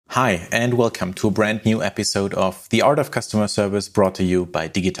Hi, and welcome to a brand new episode of The Art of Customer Service brought to you by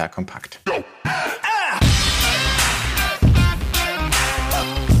Digital Compact.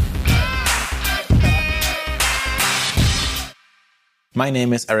 My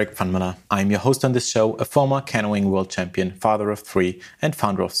name is Eric van Muller. I'm your host on this show, a former canoeing world champion, father of three, and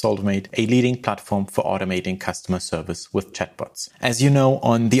founder of Solvmate, a leading platform for automating customer service with chatbots. As you know,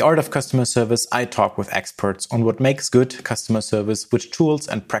 on The Art of Customer Service, I talk with experts on what makes good customer service, which tools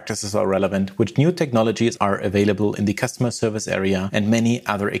and practices are relevant, which new technologies are available in the customer service area, and many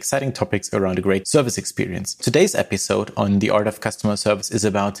other exciting topics around a great service experience. Today's episode on The Art of Customer Service is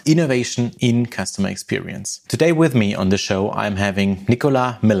about innovation in customer experience. Today with me on the show, I'm having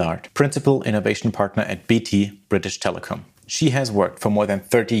Nicola Millard, Principal Innovation Partner at BT, British Telecom. She has worked for more than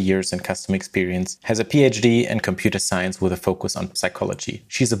 30 years in customer experience, has a PhD in computer science with a focus on psychology.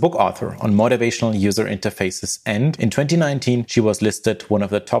 She's a book author on motivational user interfaces, and in 2019, she was listed one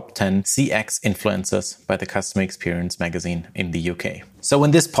of the top 10 CX influencers by the Customer Experience magazine in the UK. So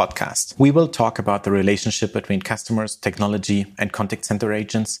in this podcast, we will talk about the relationship between customers, technology, and contact center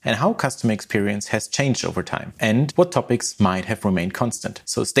agents, and how customer experience has changed over time, and what topics might have remained constant.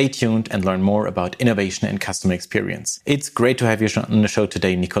 So stay tuned and learn more about innovation and customer experience. It's great to have you on the show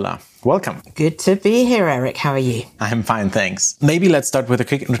today, Nicola. Welcome. Good to be here, Eric. How are you? I'm fine, thanks. Maybe let's start with a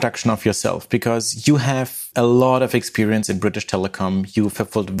quick introduction of yourself, because you have a lot of experience in British Telecom. You've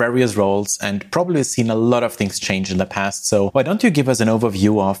fulfilled various roles and probably seen a lot of things change in the past. So why don't you give us an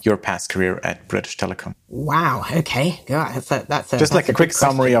overview of your past career at British Telecom? Wow. Okay. God, that's just like a quick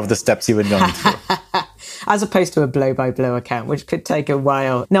summary of the steps you've been going through. As opposed to a blow-by-blow account, which could take a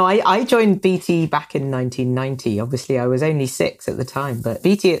while. No, I joined BT back in 1990. Obviously, I was only 6 at the time, but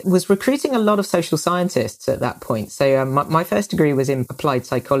BT was recruiting a lot of social scientists at that point. So my first degree was in applied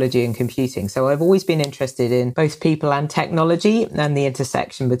psychology and computing. So I've always been interested in both people and technology and the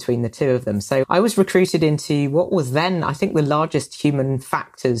intersection between the two of them. So I was recruited into what was then, I think, the largest human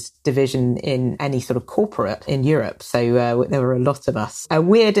factors division in any sort of corporate in Europe. So there were a lot of us. A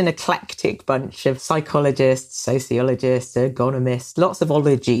weird and eclectic bunch of psychologists, sociologists, ergonomists, lots of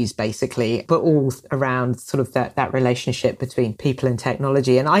ologies basically, but all around sort of that relationship between people and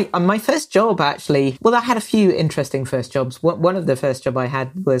technology. And my first job actually, well, I had a few interesting first jobs. One of the first job I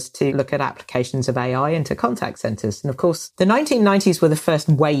had was to look at applications of AI into contact centers. And of course, the 1990s were the first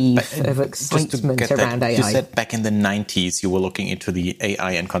wave of excitement around AI. You said back in the 90s you were looking into the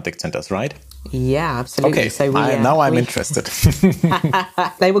AI and contact centers, right? Yeah, absolutely. Okay, so I'm interested.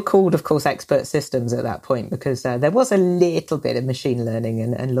 They were called, of course, expert systems at that point because there was a little bit of machine learning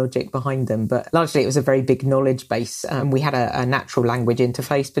and logic behind them, but largely it was a very big knowledge base. We had a natural language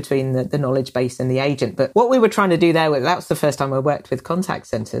interface between the knowledge base and the agent. But what we were trying to do there, that was the first time I worked with contact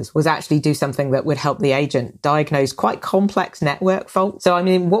centers, was actually do something that would help the agent diagnose quite complex network faults. So, I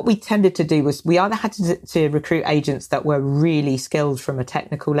mean, what we tended to do was we either had to recruit agents that were really skilled from a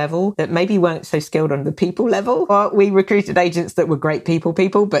technical level, that maybe weren't so skilled on the people level, or we recruited agents that were great people,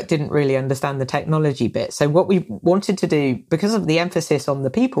 but didn't really understand the technology bit. So what we wanted to do, because of the emphasis on the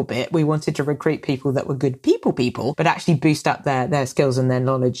people bit, we wanted to recruit people that were good people, but actually boost up their skills and their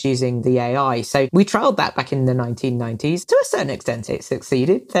knowledge using the AI. So we trialed that back in the 1990s. To a certain extent, it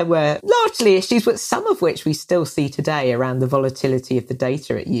succeeded. There were largely issues, but some of which we still see today around the volatility of the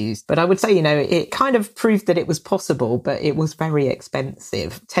data it used. But I would say, it kind of proved that it was possible, but it was very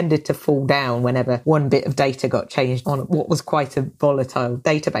expensive, tended to fall down whenever one bit of data got changed on what was quite a volatile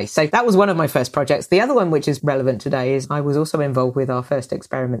database. So that was one of my first projects. The other one, which is relevant today, is I was also involved with our first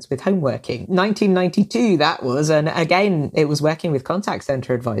experiments with home working. 1992, that was, and again, it was working with contact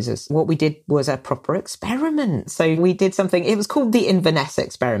center advisors. What we did was a proper experiment. So we did something, it was called the Inverness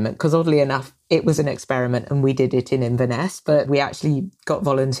experiment, because oddly enough, it was an experiment and we did it in Inverness, but we actually got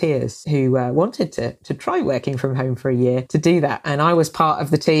volunteers who wanted to try working from home for a year to do that. And I was part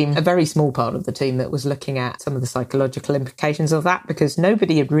of the team, a very small part of the team, that was looking at some of the psychological implications of that, because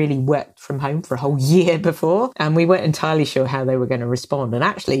nobody had really worked from home for a whole year before. And we weren't entirely sure how they were going to respond. And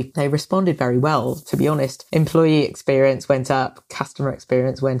actually, they responded very well, to be honest. Employee experience went up, customer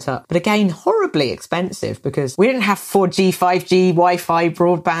experience went up. But again, horribly expensive because we didn't have 4G, 5G, Wi-Fi,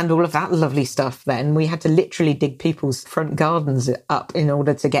 broadband, all of that lovely stuff then. We had to literally dig people's front gardens up in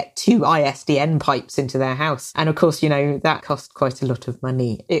order to get 2 ISDN pipes into their house. And of course, that cost quite a lot of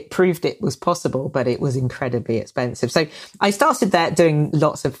money. It proved it was possible, but it was incredibly expensive. So I started there doing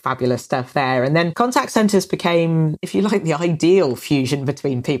lots of fabulous stuff there. And then contact centers became, if you like, the ideal fusion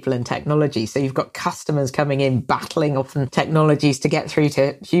between people and technology. So you've got customers coming in, battling often technologies to get through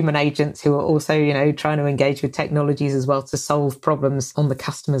to human agents who are also, trying to engage with technologies as well to solve problems on the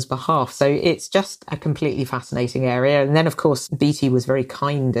customer's behalf. So it's just a completely fascinating area. And then, of course, BT was very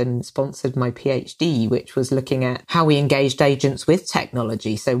kind and sponsored my PhD, which was looking at how we engaged agents with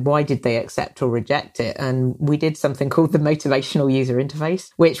technology. So why did they accept or reject it? And we did something called the motivational user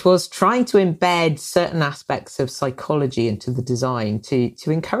interface, which was trying to embed certain aspects of psychology into the design to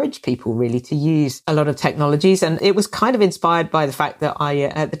encourage people really to use a lot of technologies. And it was kind of inspired by the fact that I,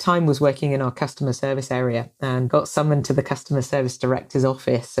 at the time, was working in our customer service area and got summoned to the customer service director's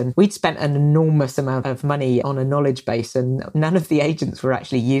office. And we'd spent an enormous amount of money on a knowledge base and none of the agents were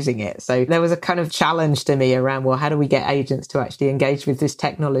actually using it. So there was a kind of challenge to me around, well, how do we get agents to actually engage with this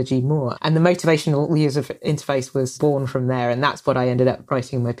technology more? And the motivational user interface was born from there. And that's what I ended up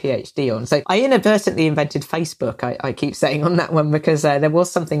writing my PhD on. So I inadvertently invented Facebook, I keep saying on that one, because there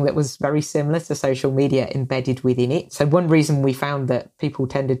was something that was very similar to social media embedded within it. So one reason we found that people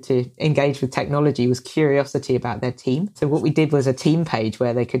tended to engage with technology was curiosity about their team. So what we did was a team page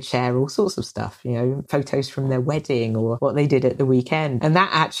where they could share all sorts of stuff, you know, photos from their wedding or what they did at the weekend. And that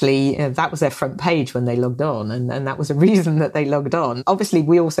actually, that was their front page when they logged on. And that was a reason that they logged on. Obviously,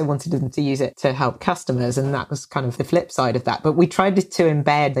 we also wanted them to use it to help customers. And that was kind of the flip side of that. But we tried to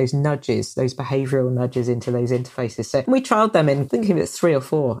embed those nudges, those behavioral nudges into those interfaces. So we trialed them in, thinking of it, 3 or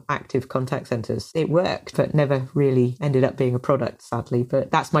 4 active contact centers. It worked, but never really ended up being a product, sadly.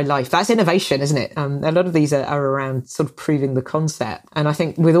 But that's my life. That's innovation, isn't it? A lot of these are around sort of proving the concept. And I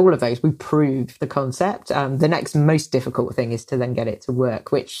think with all of those, we proved the concept. The next most difficult thing is to then get it to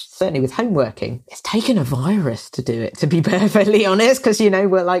work, which certainly with home working, it's taken a virus to do it, to be perfectly honest, because, you know,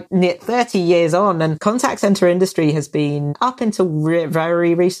 we're like 30 years on and contact center industry has been up until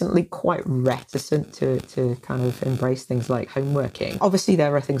very recently quite reticent to kind of embrace things like home working. Obviously,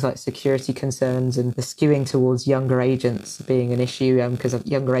 there are things like security concerns and the skewing towards younger agents being an issue because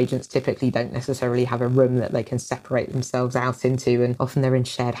younger agents typically don't necessarily have a room that they can separate themselves out into, and often they're in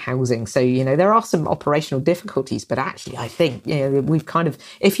shared housing. So, you know, there are some operational difficulties, but actually I think, you know, we've kind of,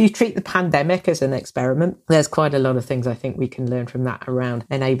 if you treat the pandemic as an experiment, there's quite a lot of things I think we can learn from that around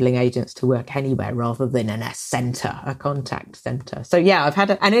enabling agents to work anywhere rather than in a contact center. So yeah, I've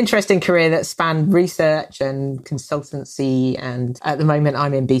had an interesting career that spanned research and consultancy. And at the moment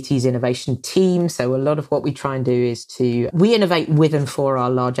I'm in BT's innovation team. So a lot of what we try and do is we innovate with and for our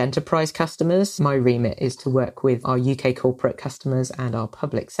large enterprise customers. My remit is to work with our UK corporate customers and our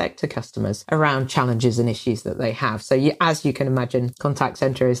public sector customers around challenges and issues that they have. So as you can imagine, contact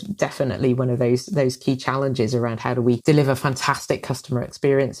center is definitely one of those key challenges around how do we deliver fantastic customer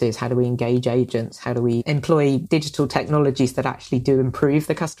experiences? How do we engage agents? How do we employ digital technologies that actually do improve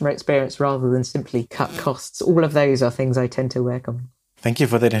the customer experience rather than simply cut costs? All of those are things I tend to work on. Thank you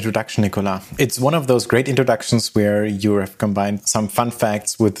for that introduction, Nicola. It's one of those great introductions where you have combined some fun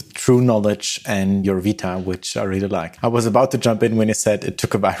facts with true knowledge and your vita, which I really like. I was about to jump in when you said it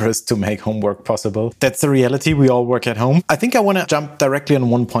took a virus to make homework possible. That's the reality. We all work at home. I think I want to jump directly on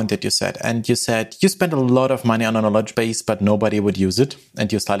one point that you said. And you said you spent a lot of money on a knowledge base, but nobody would use it.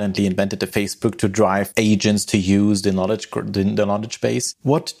 And you silently invented a Facebook to drive agents to use the knowledge base.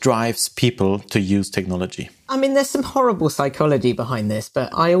 What drives people to use technology? I mean, there's some horrible psychology behind this,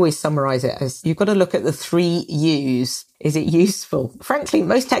 but I always summarize it as you've got to look at the 3 U's. Is it useful? Frankly,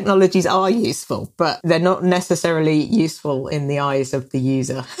 most technologies are useful, but they're not necessarily useful in the eyes of the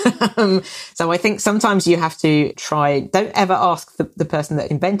user. So I think sometimes you have to don't ever ask the person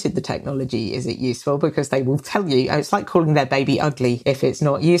that invented the technology, is it useful? Because they will tell you, it's like calling their baby ugly if it's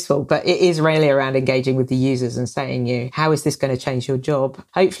not useful, but it is really around engaging with the users and saying, how is this going to change your job?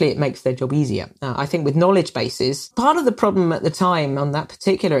 Hopefully it makes their job easier. I think with knowledge bases, part of the problem at the time on that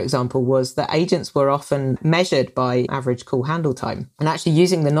particular example was that agents were often measured by average call handle time. And actually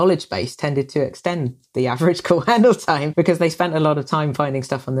using the knowledge base tended to extend the average call handle time because they spent a lot of time finding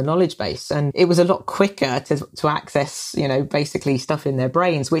stuff on the knowledge base. And it was a lot quicker to access, basically stuff in their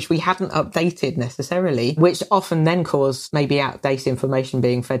brains, which we hadn't updated necessarily, which often then caused maybe outdated information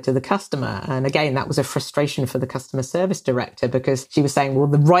being fed to the customer. And again, that was a frustration for the customer service director because she was saying, well,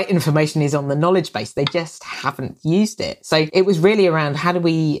 the right information is on the knowledge base. They just haven't used it. So it was really around how do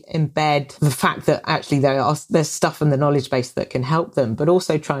we embed the fact that actually there's stuff in the knowledge base that can help them, but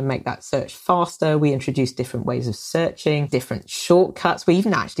also try and make that search faster. We introduced different ways of searching, different shortcuts. We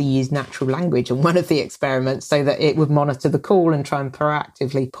even actually used natural language on one of the experiments so that it would monitor the call and try and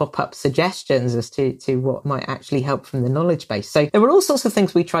proactively pop up suggestions as to what might actually help from the knowledge base. So there were all sorts of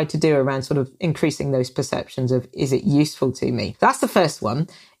things we tried to do around sort of increasing those perceptions of, is it useful to me? That's the first one.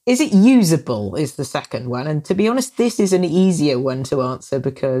 Is it usable is the second one. And to be honest, this is an easier one to answer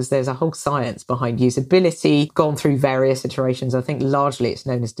because there's a whole science behind usability, gone through various iterations. I think largely it's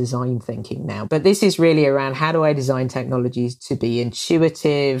known as design thinking now. But this is really around how do I design technologies to be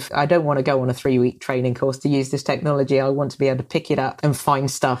intuitive? I don't want to go on a 3-week training course to use this technology. I want to be able to pick it up and find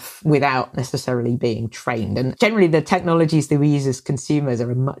stuff without necessarily being trained. And generally the technologies that we use as consumers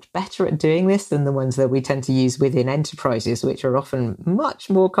are much better at doing this than the ones that we tend to use within enterprises, which are often much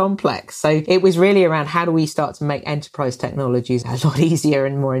more complex. So it was really around how do we start to make enterprise technologies a lot easier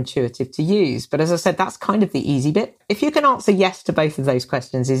and more intuitive to use. But as I said, that's kind of the easy bit. If you can answer yes to both of those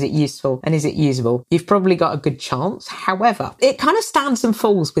questions, is it useful and is it usable, you've probably got a good chance. However, it kind of stands and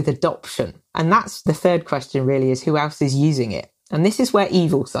falls with adoption. And that's the third question really, is who else is using it? And this is where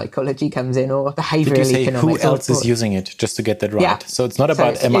evil psychology comes in, or behavioral Did you say economics. who else is using it, just to get that right? Yeah. So it's not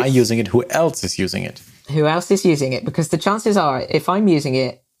about am I using it, who else is using it? Who else is using it? Because the chances are, if I'm using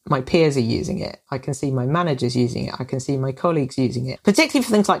it, my peers are using it. I can see my managers using it. I can see my colleagues using it. Particularly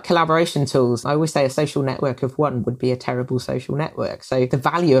for things like collaboration tools. I always say a social network of one would be a terrible social network. So the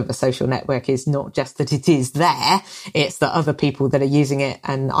value of a social network is not just that it is there, it's that other people that are using it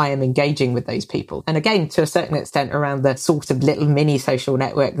and I am engaging with those people. And again, to a certain extent around the sort of little mini social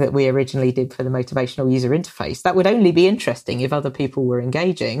network that we originally did for the motivational user interface, that would only be interesting if other people were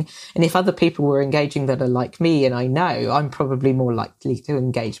engaging. And if other people were engaging that are like me and I know, I'm probably more likely to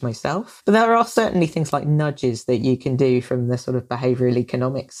engage myself. But there are certainly things like nudges that you can do from the sort of behavioral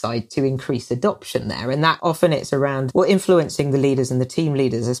economics side to increase adoption there. And that often it's around, well, influencing the leaders and the team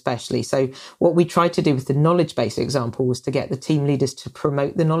leaders especially. So what we tried to do with the knowledge base example was to get the team leaders to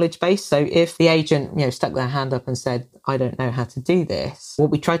promote the knowledge base. So if the agent, stuck their hand up and said, I don't know how to do this,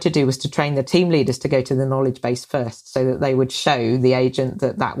 what we tried to do was to train the team leaders to go to the knowledge base first so that they would show the agent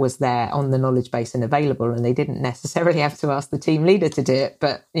that that was there on the knowledge base and available. And they didn't necessarily have to ask the team leader to do it,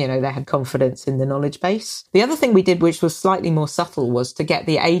 but they had confidence in the knowledge base. The other thing we did, which was slightly more subtle, was to get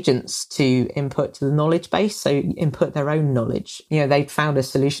the agents to input to the knowledge base. So input their own knowledge. They'd found a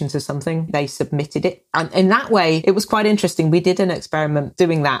solution to something, they submitted it. And in that way, it was quite interesting. We did an experiment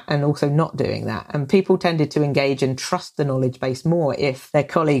doing that and also not doing that. And people tended to engage and trust the knowledge base more if their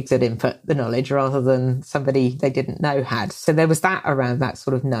colleagues had input the knowledge rather than somebody they didn't know had. So there was that around that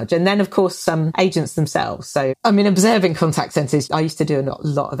sort of nudge. And then, of course, some agents themselves. So, observing contact centers, I used to do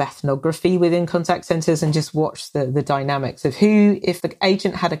a lot of ethnography within contact centers and just watch the dynamics of who, if the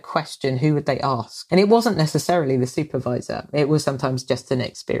agent had a question, who would they ask? And it wasn't necessarily the supervisor. It was sometimes just an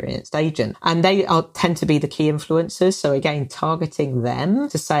experienced agent. And they tend to be the key influencers. So again, targeting them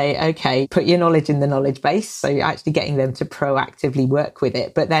to say, okay, put your knowledge in the knowledge base. So actually getting them to proactively work with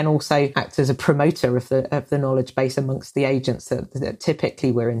it, but then also act as a promoter of the knowledge base amongst the agents that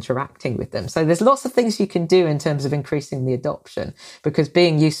typically we're interacting with them. So there's lots of things you can do in terms of increasing the adoption, because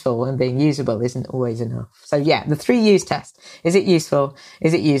being useful and being usable isn't always enough. So yeah, the 3 use test. Is it useful?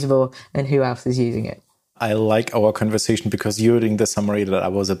 Is it usable? And who else is using it? I like our conversation because you're doing the summary that I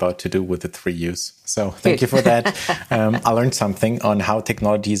was about to do with the 3 U's. So thank you for that. I learned something on how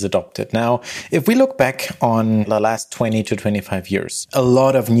technology is adopted. Now, if we look back on the last 20 to 25 years, a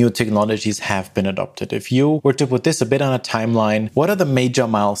lot of new technologies have been adopted. If you were to put this a bit on a timeline, what are the major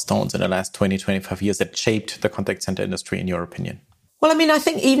milestones in the last 20, 25 years that shaped the contact center industry, in your opinion? Well, I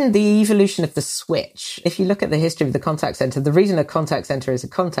think even the evolution of the switch, if you look at the history of the contact center, the reason a contact center is a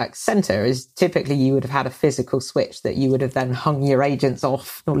contact center is typically you would have had a physical switch that you would have then hung your agents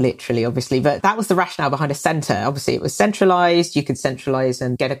off, not literally, obviously, but that was the rationale behind a center. Obviously, it was centralized. You could centralize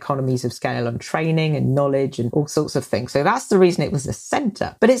and get economies of scale on training and knowledge and all sorts of things. So that's the reason it was a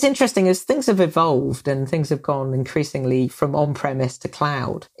center. But it's interesting as things have evolved and things have gone increasingly from on-premise to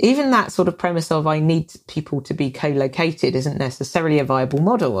cloud. Even that sort of premise of I need people to be co-located isn't necessarily a viable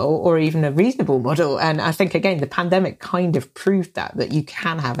model or even a reasonable model. And I think, again, the pandemic kind of proved that you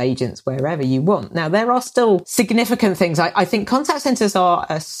can have agents wherever you want. Now, there are still significant things. I think contact centers are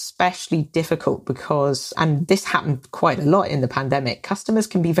especially difficult because, and this happened quite a lot in the pandemic, customers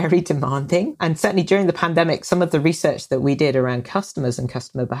can be very demanding. And certainly during the pandemic, some of the research that we did around customers and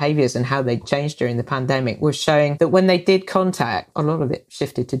customer behaviors and how they changed during the pandemic was showing that when they did contact, a lot of it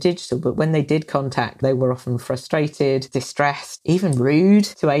shifted to digital, but when they did contact, they were often frustrated, distressed, even rude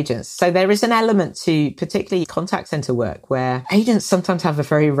to agents. So there is an element to particularly contact center work where agents sometimes have a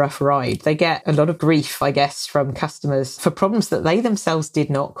very rough ride. They get a lot of grief, I guess, from customers for problems that they themselves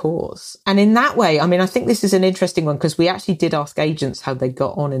did not cause. And in that way, I think this is an interesting one because we actually did ask agents how they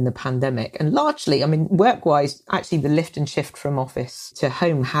got on in the pandemic. And largely, work-wise, actually the lift and shift from office to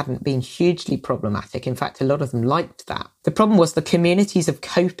home hadn't been hugely problematic. In fact, a lot of them liked that. The problem was the communities of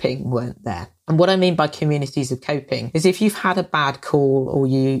coping weren't there. And what I mean by communities of coping is if you've had a bad call or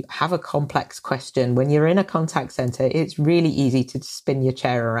you have a complex question, when you're in a contact center, it's really easy to spin your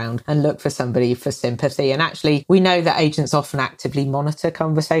chair around and look for somebody for sympathy. And actually, we know that agents often actively monitor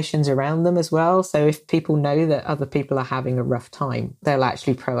conversations around them as well. So if people know that other people are having a rough time, they'll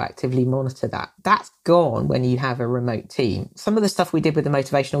actually proactively monitor that. That's gone when you have a remote team. Some of the stuff we did with the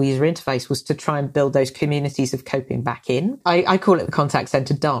motivational user interface was to try and build those communities of coping back in. I call it the contact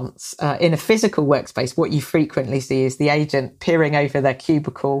center dance. In a physical workspace, what you frequently see is the agent peering over their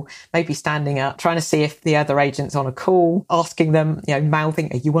cubicle, maybe standing up, trying to see if the other agent's on a call, asking them,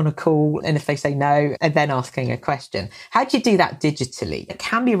 mouthing, are you on a call? And if they say no, and then asking a question. How do you do that digitally? It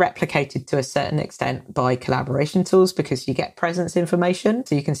can be replicated to a certain extent by collaboration tools because you get presence information.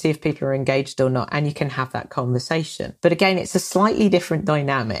 So you can see if people are engaged or not, and you can have that conversation. But again, it's a slightly different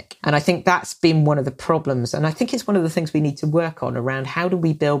dynamic. And I think that's been one of the problems. And I think it's one of the things we need to work on around how do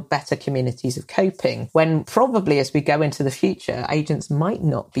we build better communities of coping when probably as we go into the future, agents might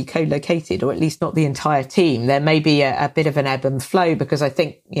not be co-located, or at least not the entire team. There may be a bit of an ebb and flow because I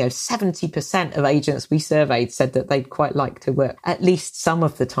think, 70% of agents we surveyed said that they'd quite like to work at least some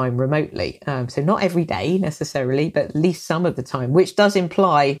of the time remotely. So not every day necessarily, but at least some of the time, which does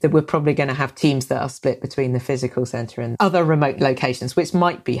imply that we're probably going to have teams that are split between the physical center and other remote locations, which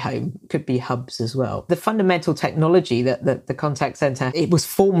might be home, could be hubs as well. The fundamental technology that the contact center it was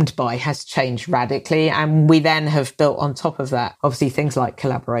formed by has changed radically. And we then have built on top of that, obviously things like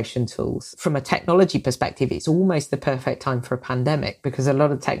collaboration tools. From a technology perspective, it's almost the perfect time for a pandemic because a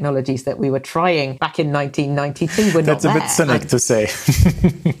lot of technologies that we were trying back in 1992 were not there. That's a bit cynic to say.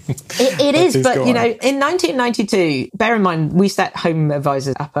 It is, but in 1992, bear in mind, we set home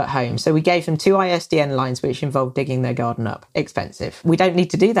advisors up at home. So we gave them 2 ISDN lines, which involved digging their garden up. Expensive. We don't need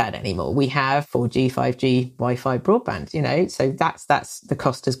to do that anymore. We have 4G, 5G, Wi-Fi broadband, so that's the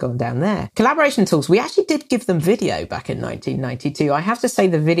cost has gone down there. Collaboration tools, we actually did give them video back in 1992. I have to say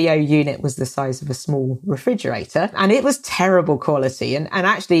the video unit was the size of a small refrigerator and it was terrible quality. And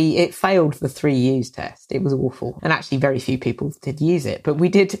actually it failed the 3 use test. It was awful. And actually very few people did use it, but we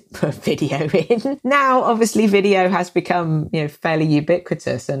did put video in. Now, obviously video has become, fairly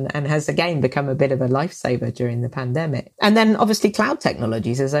ubiquitous and has again become a bit of a lifesaver during the pandemic. And then obviously cloud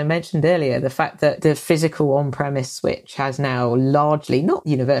technologies, as I mentioned earlier, the fact that the physical on-premise switch has now largely, not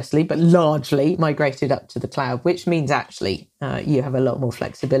universally, but largely migrated up to the cloud, which means actually you have a lot more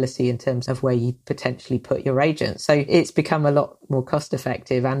flexibility in terms of where you potentially put your agents. So it's become a lot more cost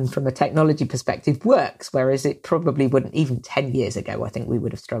effective and from a technology perspective works, whereas it probably wouldn't even 10 years ago, I think we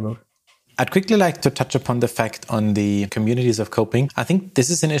would have struggled. I'd quickly like to touch upon the fact on the communities of coping. I think this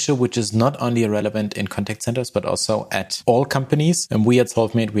is an issue which is not only relevant in contact centers, but also at all companies. And we at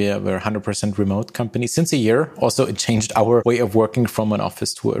SolveMate, we're 100% remote company since a year. Also, it changed our way of working from an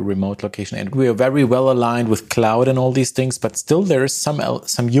office to a remote location. And we are very well aligned with cloud and all these things, but still there is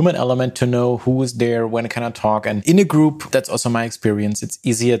some human element to know who is there, when can I talk. And in a group, that's also my experience. It's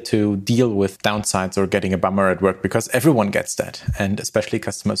easier to deal with downsides or getting a bummer at work because everyone gets that. And especially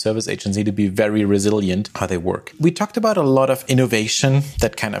customer service agents need to be very resilient how they work. We talked about a lot of innovation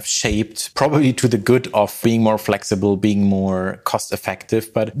that kind of shaped probably to the good of being more flexible, being more cost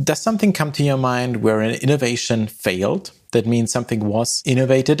effective. But does something come to your mind where an innovation failed? That means something was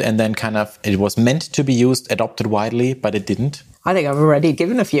innovated and then kind of it was meant to be used, adopted widely, but it didn't? I think I've already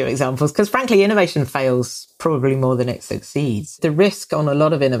given a few examples because frankly, innovation fails probably more than it succeeds. The risk on a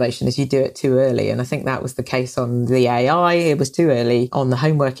lot of innovation is you do it too early. And I think that was the case on the AI. It was too early. On the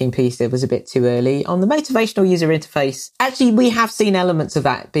homeworking piece, it was a bit too early. On the motivational user interface, actually, we have seen elements of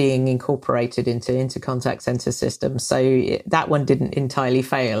that being incorporated into contact center systems. So that one didn't entirely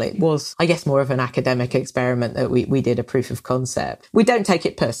fail. It was, I guess, more of an academic experiment that we did a proof of concept. We don't take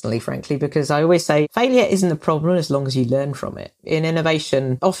it personally, frankly, because I always say failure isn't a problem as long as you learn from it. In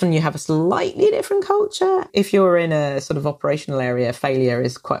innovation, often you have a slightly different culture. If you're in a sort of operational area, failure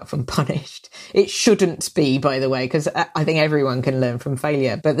is quite often punished. It shouldn't be, by the way, because I think everyone can learn from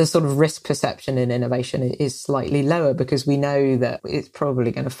failure. But the sort of risk perception in innovation is slightly lower because we know that it's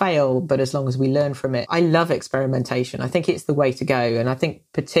probably going to fail. But as long as we learn from it, I love experimentation. I think it's the way to go. And I think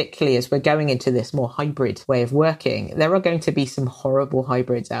particularly as we're going into this more hybrid way of working, there are going to be some horrible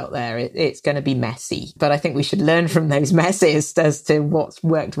hybrids out there. It's going to be messy. But I think we should learn from those messes honest as to what's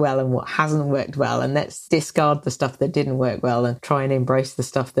worked well and what hasn't worked well. And let's discard the stuff that didn't work well and try and embrace the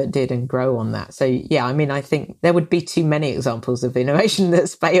stuff that did and grow on that. So yeah, I mean, I think there would be too many examples of innovation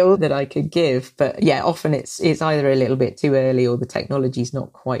that's failed that I could give. But yeah, often it's either a little bit too early or the technology's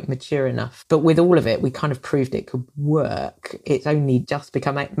not quite mature enough. But with all of it, we kind of proved it could work. It's only just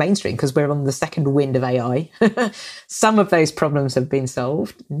become mainstream because we're on the second wind of AI. Some of those problems have been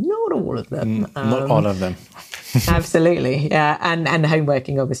solved, not all of them. Not all of them. Absolutely, yeah, and home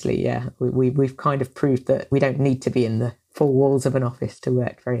working, obviously, yeah. We've kind of proved that we don't need to be in the four walls of an office to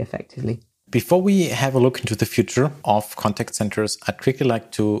work very effectively. Before we have a look into the future of contact centers, I'd quickly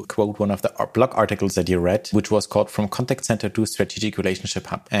like to quote one of the blog articles that you read, which was called From Contact Center to Strategic Relationship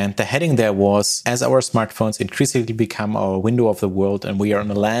Hub. And the heading there was, as our smartphones increasingly become our window of the world and we are in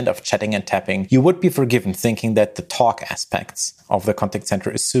a land of chatting and tapping, you would be forgiven thinking that the talk aspects of the contact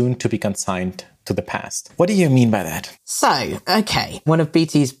center is soon to be consigned to the past. What do you mean by that? So, okay, one of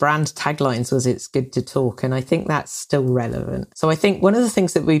BT's brand taglines was "It's good to talk," and I think that's still relevant. So I think one of the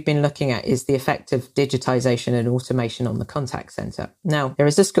things that we've been looking at is the effect of digitization and automation on the contact center. Now, there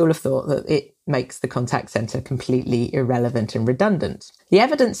is a school of thought that it makes the contact center completely irrelevant and redundant. The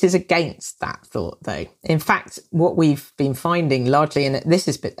evidence is against that thought, though. In fact, what we've been finding largely, and this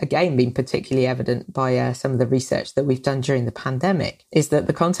has again been particularly evident by some of the research that we've done during the pandemic, is that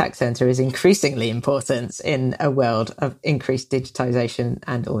the contact center is increasingly important in a world of increased digitization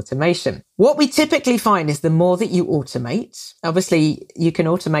and automation. What we typically find is the more that you automate, obviously you can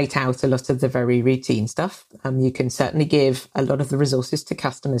automate out a lot of the very routine stuff. You can certainly give a lot of the resources to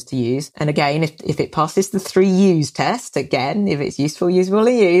customers to use. And again, if it passes the 3 U's test, again, if it's useful, usable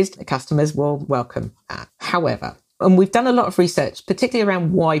and used, the customers will welcome that. However, and we've done a lot of research, particularly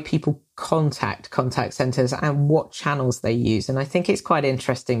around why people contact centers and what channels they use. And I think it's quite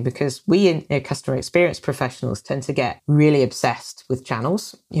interesting because we in customer experience professionals tend to get really obsessed with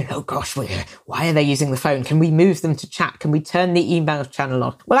channels. Gosh, why are they using the phone? Can we move them to chat? Can we turn the email channel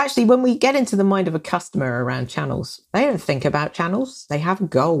on? Well, actually, when we get into the mind of a customer around channels, they don't think about channels. They have a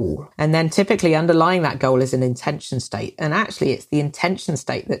goal. And then typically underlying that goal is an intention state. And actually, it's the intention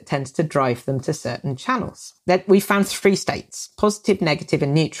state that tends to drive them to certain channels. That we found 3 states: positive, negative,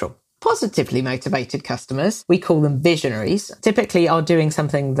 and neutral. Positively motivated customers, we call them visionaries, typically are doing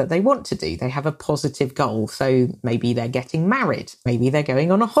something that they want to do. They have a positive goal. So maybe they're getting married. Maybe they're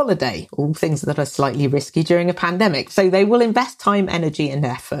going on a holiday, all things that are slightly risky during a pandemic. So they will invest time, energy, and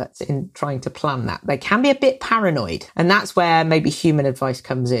effort in trying to plan that. They can be a bit paranoid, and that's where maybe human advice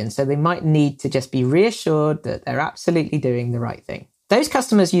comes in. So they might need to just be reassured that they're absolutely doing the right thing. Those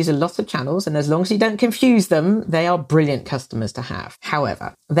customers use a lot of channels, and as long as you don't confuse them, they are brilliant customers to have.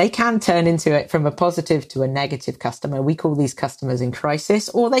 However, they can turn into it from a positive to a negative customer. We call these customers in crisis,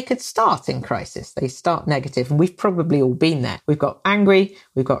 or they could start in crisis. They start negative, and we've probably all been there. We've got angry,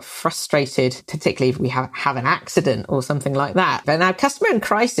 we've got frustrated, particularly if we have an accident or something like that. But now, customer in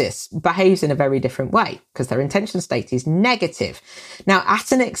crisis behaves in a very different way because their intention state is negative. Now,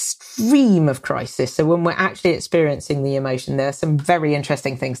 at an extreme of crisis, so when we're actually experiencing the emotion, there are some very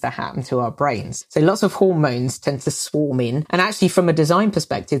interesting things that happen to our brains. So lots of hormones tend to swarm in. And actually, from a design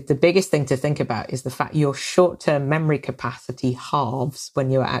perspective, the biggest thing to think about is the fact your short-term memory capacity halves when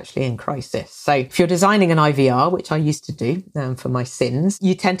you're actually in crisis. So if you're designing an IVR, which I used to do for my sins,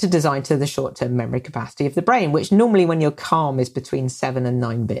 you tend to design to the short-term memory capacity of the brain, which normally when you're calm is between 7 and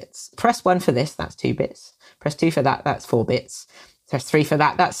 9 bits. Press 1 for this, that's 2 bits. Press 2 for that, that's 4 bits. Press 3 for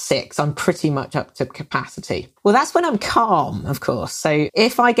that, that's 6. I'm pretty much up to capacity. Well, that's when I'm calm, of course. So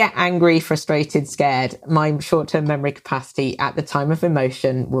if I get angry, frustrated, scared, my short-term memory capacity at the time of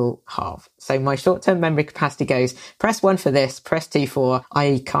emotion will halve. So my short-term memory capacity goes, press 1 for this, press 2 for,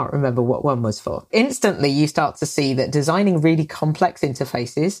 I can't remember what 1 was for. Instantly, you start to see that designing really complex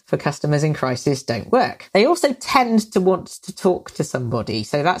interfaces for customers in crisis don't work. They also tend to want to talk to somebody.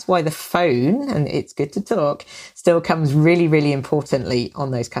 So that's why the phone, and it's good to talk, still comes really, really importantly on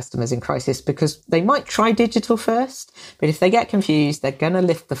those customers in crisis, because they might try digital first, but if they get confused, they're going to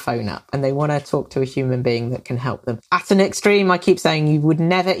lift the phone up and they want to talk to a human being that can help them. At an extreme, I keep saying you would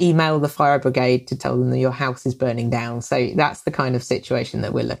never email the fire brigade to tell them that your house is burning down. So that's the kind of situation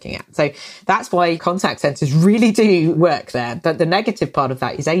that we're looking at. So that's why contact centers really do work there. But the negative part of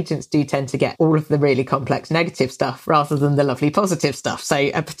that is agents do tend to get all of the really complex negative stuff rather than the lovely positive stuff.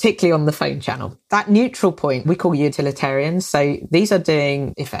 So particularly on the phone channel. That neutral point we call utilitarians. So These are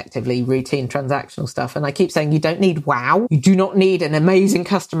doing effectively routine transactional stuff. And I keep saying you don't need wow. You do not need an amazing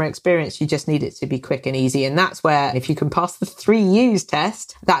customer experience. You just need it to be quick and easy. And that's where, if you can pass the 3 U's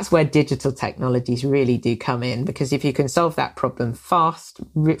test, that's where digital technologies really do come in. Because if you can solve that problem fast,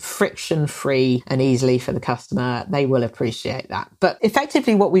 friction-free and easily for the customer, they will appreciate that. But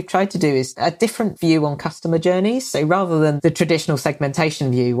effectively what we've tried to do is a different view on customer journeys. So rather than the traditional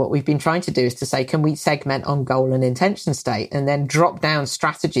segmentation view, what we've been trying to do is to say, can we segment on goal and intention state and then drop down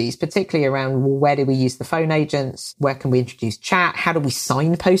strategies, particularly around, well, where do we use the phone agents? Where can we introduce chat? How do we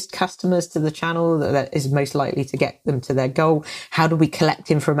signpost customers to the channel that is most likely to get them to their goal? How do we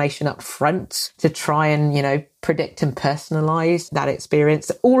collect information up front to try and, predict and personalize that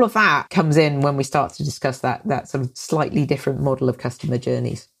experience? All of that comes in when we start to discuss that sort of slightly different model of customer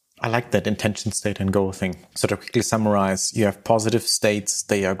journeys. I like that intention state and goal thing. So to quickly summarize, you have positive states.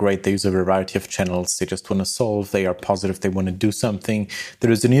 They are great. They use a variety of channels. They just want to solve. They are positive. They want to do something.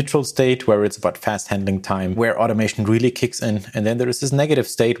 There is a neutral state where it's about fast handling time, where automation really kicks in. And then there is this negative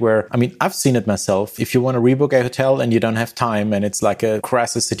state where, I've seen it myself. If you want to rebook a hotel and you don't have time and it's like a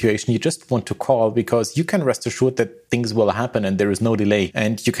crisis situation, you just want to call because you can rest assured that things will happen and there is no delay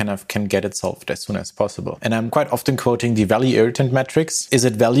and you can get it solved as soon as possible. And I'm quite often quoting the value irritant metrics. Is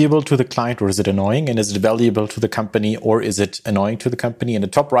it valuable to the client or is it annoying? And is it valuable to the company or is it annoying to the company? And the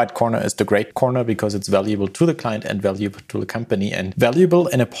top right corner is the great corner because it's valuable to the client and valuable to the company, and valuable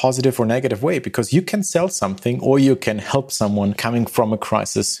in a positive or negative way because you can sell something or you can help someone coming from a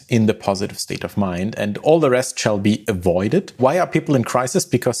crisis in the positive state of mind, and all the rest shall be avoided. Why are people in crisis?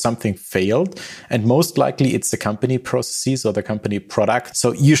 Because something failed, and most likely it's the company processes or the company product.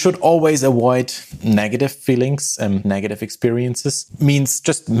 So you should always avoid negative feelings and negative experiences. Means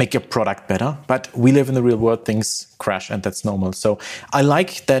just make your product better. But we live in the real world, things crash and that's normal. So I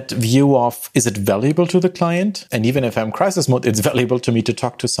like that view of, is it valuable to the client? And even if I'm crisis mode, it's valuable to me to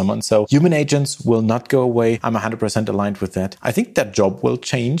talk to someone. So human agents will not go away. I'm 100% aligned with that. I think that job will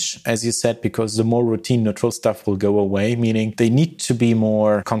change, as you said, because the more routine neutral stuff will go away, meaning they need to be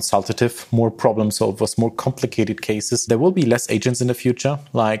more consultative, more problem solvers, more complicated cases. There will be less agents in the future,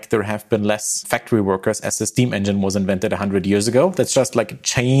 like there have been less factory workers as the steam engine was invented 100 years ago. That's just like a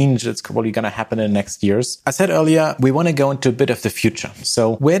change that's probably going to happen in the next years. I said earlier, we want to go into a bit of the future.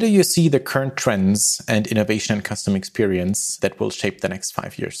 So where do you see the current trends and innovation and customer experience that will shape the next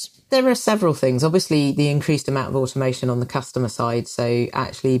 5 years? There are several things. Obviously, the increased amount of automation on the customer side. So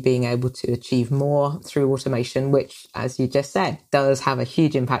actually being able to achieve more through automation, which, as you just said, does have a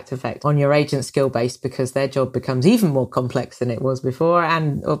huge impact effect on your agent skill base because their job becomes even more complex than it was before,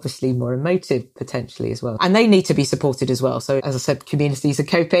 and obviously more emotive potentially as well. And they need to be supported as well. So as I said, communities are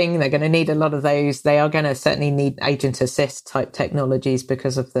coping. They're going to need a lot of those. They are going to certainly need agent assist type technologies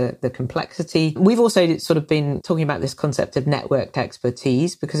because of the complexity. We've also sort of been talking about this concept of networked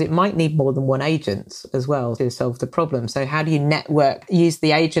expertise because it might need more than one agent as well to solve the problem. So how do you use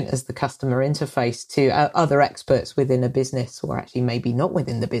the agent as the customer interface to other experts within a business, or actually maybe not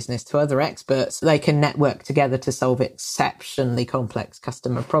within the business, to other experts? They can network together to solve exceptionally complex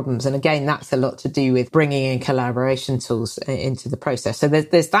customer problems. And again, that's a lot to do with bringing in collaboration tools into the process. So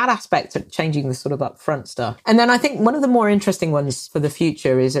there's that aspect of changing the sort of upfront stuff. And then I think one of the more interesting ones for the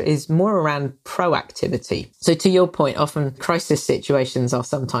future is more around proactivity. So to your point, often crisis situations are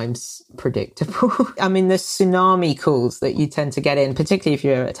sometimes predictable. The tsunami calls that you tend to get in, particularly if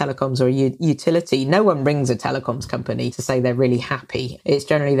you're a telecoms or a utility, no one rings a telecoms company to say they're really happy. It's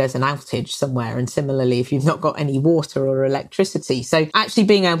generally there's an outage somewhere. And similarly, if you've not got any water or electricity. So actually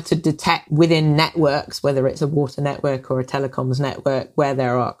being able to detect within networks, whether it's a water network or a telecoms network, where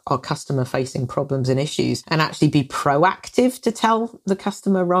there are customer facing problems and issues, and actually be proactive to tell the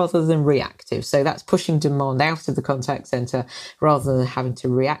customer rather than reactive. So that's pushing demand out of the contact center rather than having to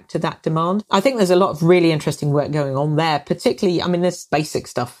react to that demand. I think there's a lot of really interesting work going on there, particularly, there's basic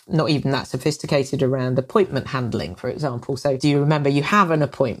stuff, not even that sophisticated, around appointment handling, for example. So do you remember you have an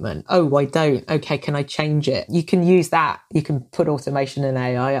appointment? Oh, I don't. Okay, can I change it? You can use that. You can put automation and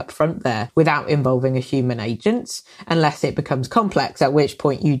AI up front there without involving a human agent, unless it becomes complex, at which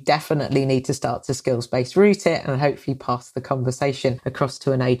point you definitely need to start to skills-based route it and hopefully pass the conversation across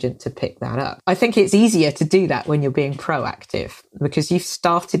to an agent to pick that up. I think it's easier to do that when you're being proactive because you've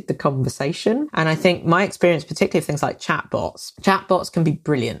started the conversation. And I think my experience, particularly of things like chatbots can be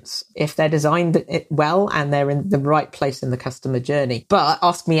brilliant if they're designed well and they're in the right place in the customer journey. But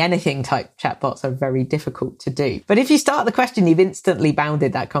ask me anything type chatbots are very difficult to do. But if you start the question, you've instantly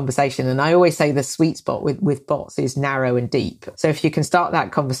bounded that conversation. And I always say the sweet spot with bots is narrow and deep. So if you can start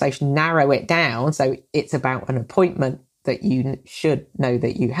that conversation, narrow it down. So it's about an appointment that you should know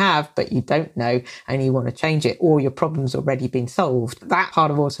that you have, but you don't know and you want to change it, or your problem's already been solved. That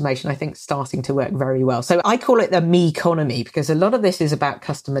part of automation, I think, is starting to work very well. So I call it the me economy, because a lot of this is about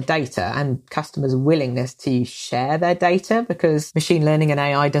customer data and customers' willingness to share their data, because machine learning and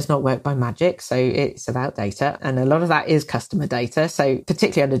AI does not work by magic. So it's about data. And a lot of that is customer data. So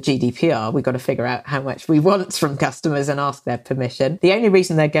particularly under GDPR, we've got to figure out how much we want from customers and ask their permission. The only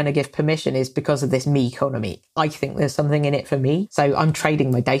reason they're going to give permission is because of this me economy. I think there's something in it for me. So I'm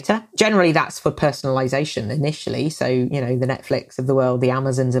trading my data. Generally, that's for personalization initially. So, you know, the Netflix of the world, the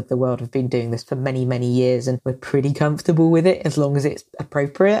Amazons of the world have been doing this for many, many years, and we're pretty comfortable with it as long as it's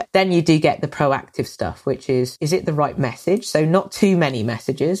appropriate. Then you do get the proactive stuff, which is it the right message? So not too many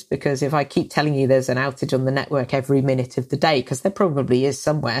messages, because if I keep telling you there's an outage on the network every minute of the day, because there probably is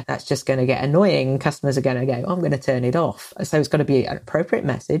somewhere, that's just going to get annoying and customers are going to go, I'm going to turn it off. So it's got to be an appropriate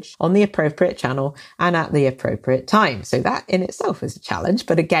message on the appropriate channel and at the appropriate time. So that in itself is a challenge.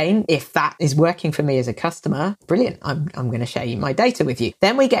 But again, if that is working for me as a customer, brilliant. I'm going to share my data with you.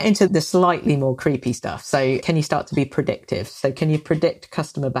 Then we get into the slightly more creepy stuff. So can you start to be predictive? So can you predict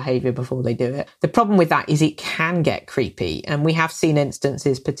customer behavior before they do it? The problem with that is it can get creepy. And we have seen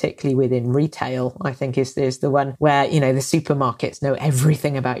instances, particularly within retail, I think is the one where, you know, the supermarkets know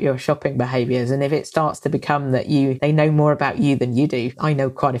everything about your shopping behaviors. And if it starts to become that they know more about you than you do, I know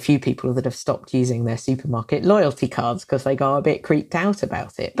quite a few people that have stopped using their supermarket loyalty cards because they got a bit creeped out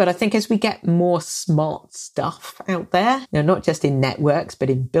about it. But I think as we get more smart stuff out there, you know, not just in networks, but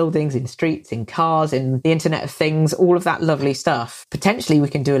in buildings, in streets, in cars, in the Internet of Things, all of that lovely stuff, potentially we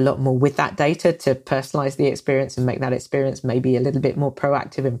can do a lot more with that data to personalize the experience and make that experience maybe a little bit more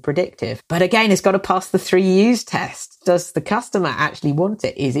proactive and predictive. But again, it's got to pass the 3 use test. Does the customer actually want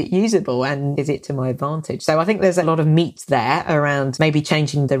it? Is it usable? And is it to my advantage? So I think there's a lot of meat there around maybe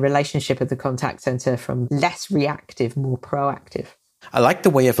changing the relationship of the contact center from less reactive, more proactive. I like the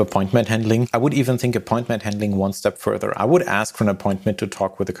way of appointment handling. I would even think appointment handling one step further. I would ask for an appointment to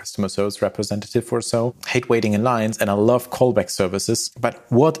talk with a customer service representative or so. Hate waiting in lines, and I love callback services. But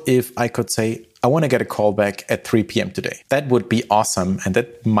what if I could say, I want to get a call back at 3 p.m. today. That would be awesome. And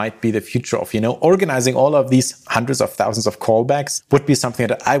that might be the future of, organizing all of these hundreds of thousands of callbacks would be something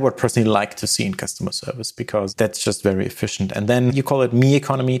that I would personally like to see in customer service, because that's just very efficient. And then you call it me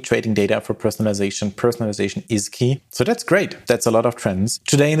economy, trading data for personalization. Personalization is key. So that's great. That's a lot of trends.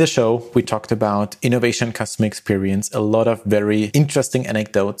 Today in the show, we talked about innovation, customer experience, a lot of very interesting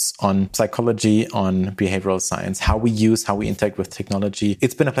anecdotes on psychology, on behavioral science, how we interact with technology.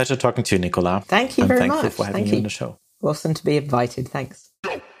 It's been a pleasure talking to you, Nicola. Thank you very much. I'm thankful for having you on the show. Awesome to be invited. Thanks.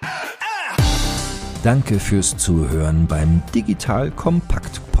 Danke fürs Zuhören beim Digital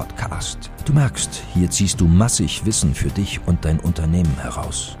Kompakt Podcast. Du merkst, hier ziehst du massig Wissen für dich und dein Unternehmen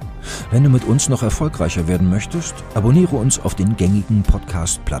heraus. Wenn du mit uns noch erfolgreicher werden möchtest, abonniere uns auf den gängigen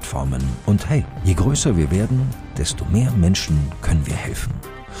Podcast-Plattformen. Und hey, je größer wir werden, desto mehr Menschen können wir helfen.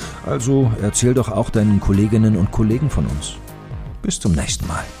 Also erzähl doch auch deinen Kolleginnen und Kollegen von uns. Bis zum nächsten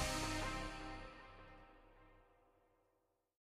Mal.